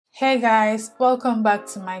Hey guys, welcome back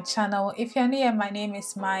to my channel. If you're new here, my name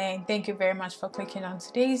is Maayaa and thank you very much for clicking on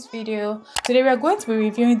today's video. Today we're going to be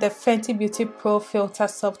reviewing the Fenty Beauty Pro Filter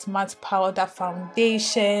Soft Matte Powder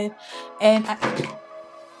Foundation, and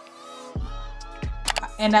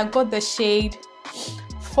I got the shade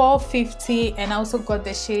 450 and I also got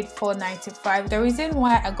the shade 495. The reason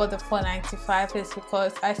why I got the 495 is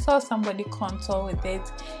because I saw somebody contour with it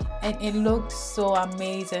and it looked so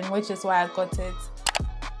amazing, which is why I got it.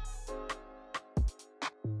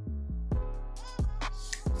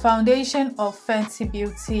 Foundation of Fenty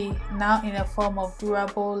Beauty, now in a form of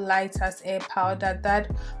durable light as air powder that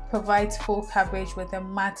provides full coverage with a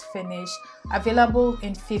matte finish, available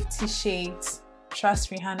in 50 shades. Trust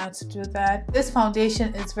Rihanna to do that. This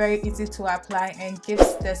foundation is very easy to apply and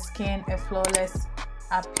gives the skin a flawless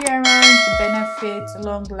appearance, benefit,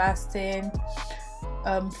 long lasting.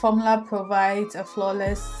 Formula provides a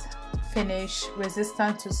flawless finish,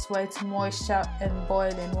 resistant to sweat, moisture and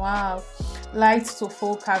boiling. Wow. Light to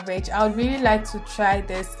full coverage. I would really like to try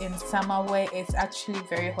this in summer where it's actually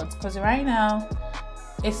very hot, because right now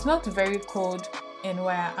it's not very cold in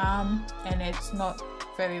where I am and it's not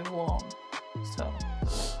very warm, so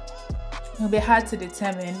it'll be hard to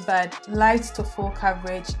determine. But light to full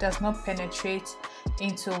coverage, does not penetrate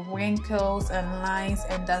into wrinkles and lines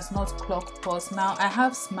and does not clog pores. Now I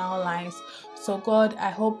have smile lines, so God, I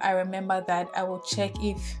hope I remember that. I will check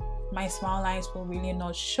if my smile lines will really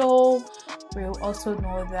not show. We'll also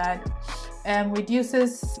know that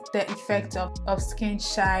reduces the effect of skin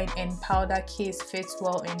shine and powder case fits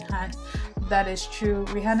well in hand. That is true.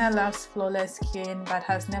 Rihanna loves flawless skin but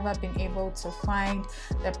has never been able to find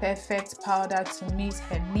the perfect powder to meet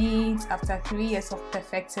her needs. After 3 years of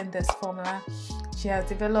perfecting this formula, she has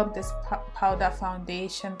developed this powder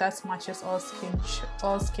foundation that matches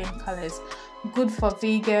all skin colors. Good for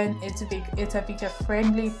vegan. It's a vegan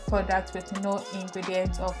friendly product with no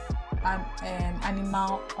ingredients of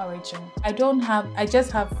animal origin. I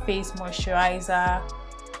just have face moisturizer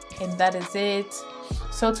and that is it.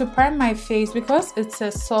 So to prime my face, because it's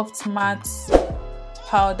a soft matte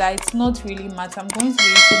powder, it's not really matte, I'm going to be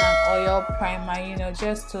using an oil primer, you know,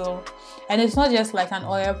 just to, and it's not just like an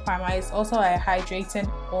oil primer, it's also a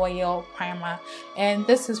hydrating oil primer, and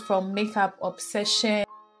this is from Makeup Obsession.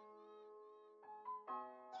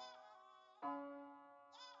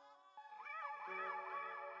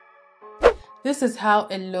 This is how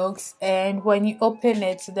it looks, and when you open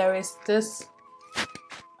it, there is this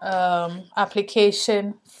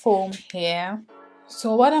application foam here.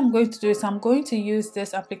 So what I'm going to do is I'm going to use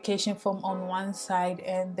this application foam on one side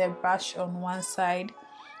and the brush on one side.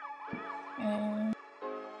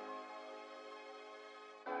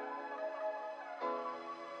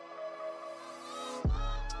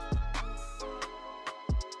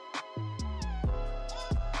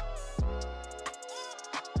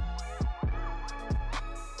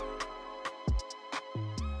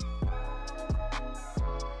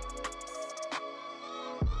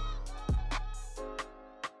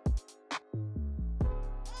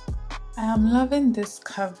 I am loving this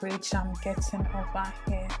coverage I'm getting over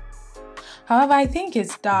here. However, I think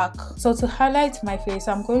it's dark. So to highlight my face,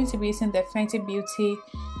 I'm going to be using the Fenty Beauty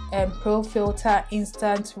Pro Filter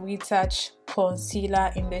Instant Retouch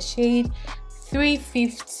Concealer in the shade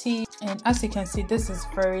 350. And as you can see, this is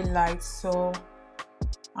very light. So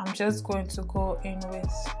I'm just going to go in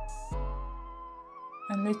with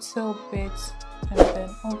a little bit and then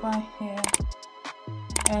over here.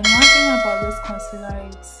 And one thing about this concealer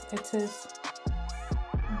is it is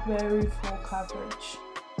very full coverage,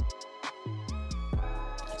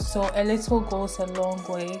 so a little goes a long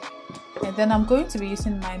way. And then I'm going to be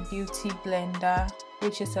using my beauty blender,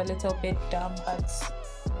 which is a little bit dumb, but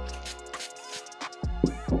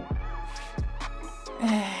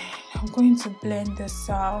I'm going to blend this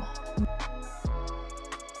out.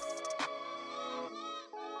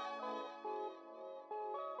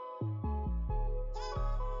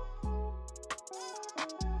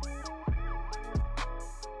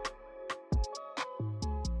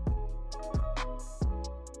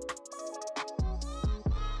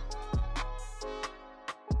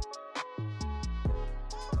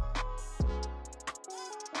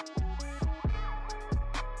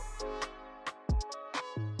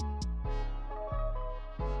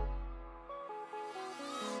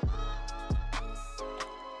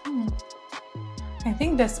 I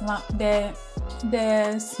think the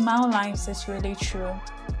smile lines is really true.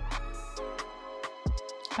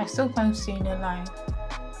 I still can't see any line.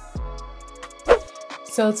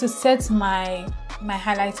 So to set my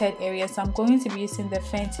highlighted areas, I'm going to be using the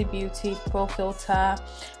Fenty Beauty Pro Filter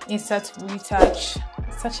Instant Retouch.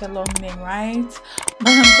 Such a long name, right?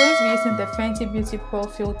 But I'm going to be using the Fenty Beauty Pro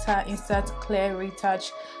Filter Instant Clear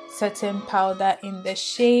Retouch Setting Powder in the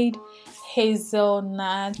shade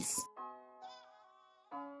Hazelnut.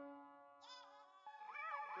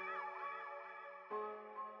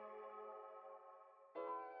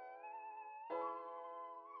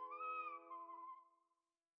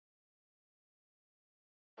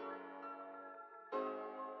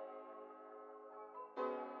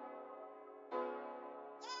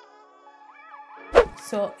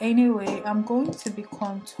 So anyway, I'm going to be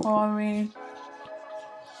contouring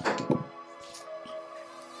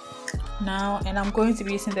now, and I'm going to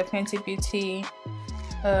be using the Fenty Beauty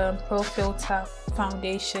Pro Filter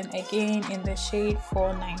Foundation again in the shade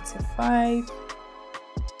 495.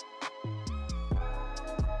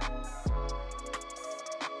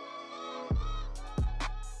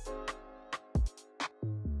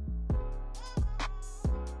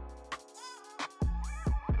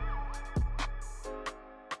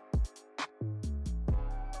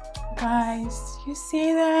 Guys, you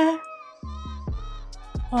see that?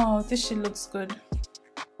 Oh, this shit looks good.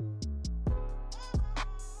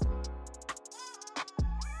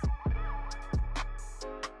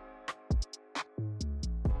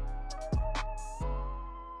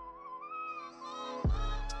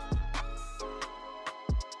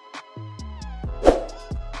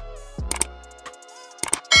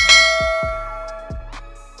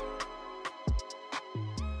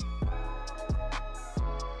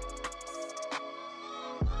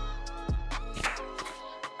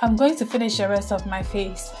 I'm going to finish the rest of my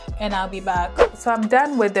face and I'll be back. So I'm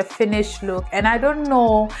done with the finished look, and I don't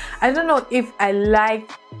know if I like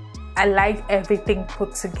everything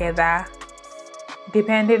put together,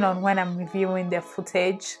 depending on when I'm reviewing the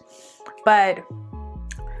footage. But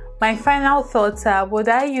my final thoughts are, would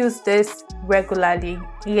I use this regularly?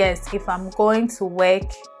 Yes, if I'm going to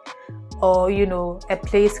work or a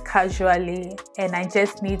place casually and I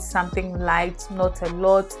just need something light, not a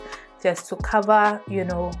lot, just to cover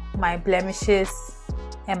my blemishes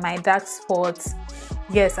and my dark spots.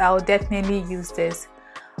 Yes, I'll definitely use this.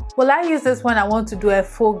 Will I use this when I want to do a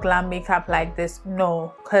full glam makeup like this?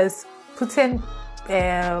 No, because putting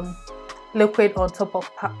liquid on top of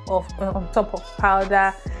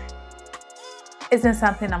powder isn't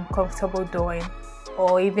something I'm comfortable doing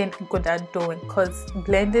or even good at doing, because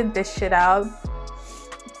blending this shit out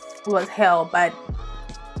was hell. But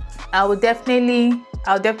I'll definitely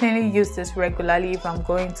use this regularly if I'm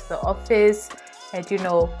going to the office and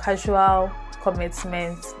casual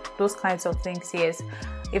commitments, those kinds of things. Yes,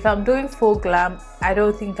 if I'm doing full glam, I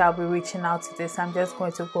don't think I'll be reaching out to this. I'm just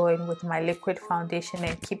going to go in with my liquid foundation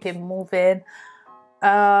and keep it moving.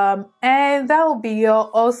 And that will be all.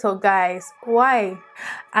 Also, guys, why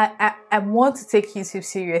I want to take YouTube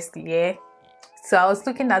seriously, yeah. So I was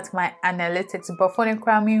looking at my analytics, but for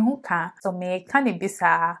the so me can it be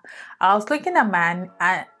sir? I was looking at my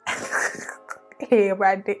hey,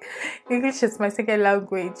 Randy, English is my second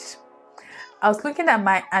language. I was looking at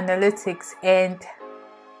my analytics, and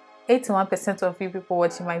 81% of you people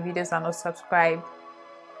watching my videos are not subscribed.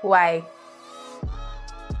 Why?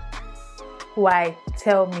 Why?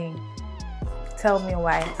 Tell me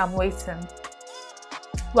why. I'm waiting.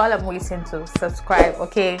 While I'm waiting to subscribe,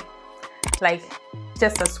 okay? Like,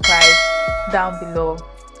 just subscribe down below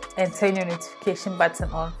and turn your notification button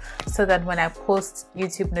on so that when I post,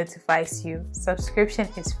 YouTube notifies you. Subscription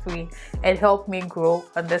is free and help me grow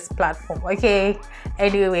on this platform, okay?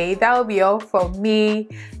 Anyway, that will be all from me.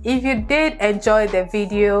 If you did enjoy the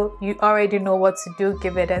video, you already know what to do.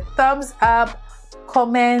 Give it a thumbs up,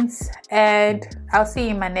 comments, and I'll see you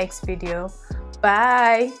in my next video.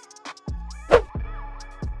 Bye.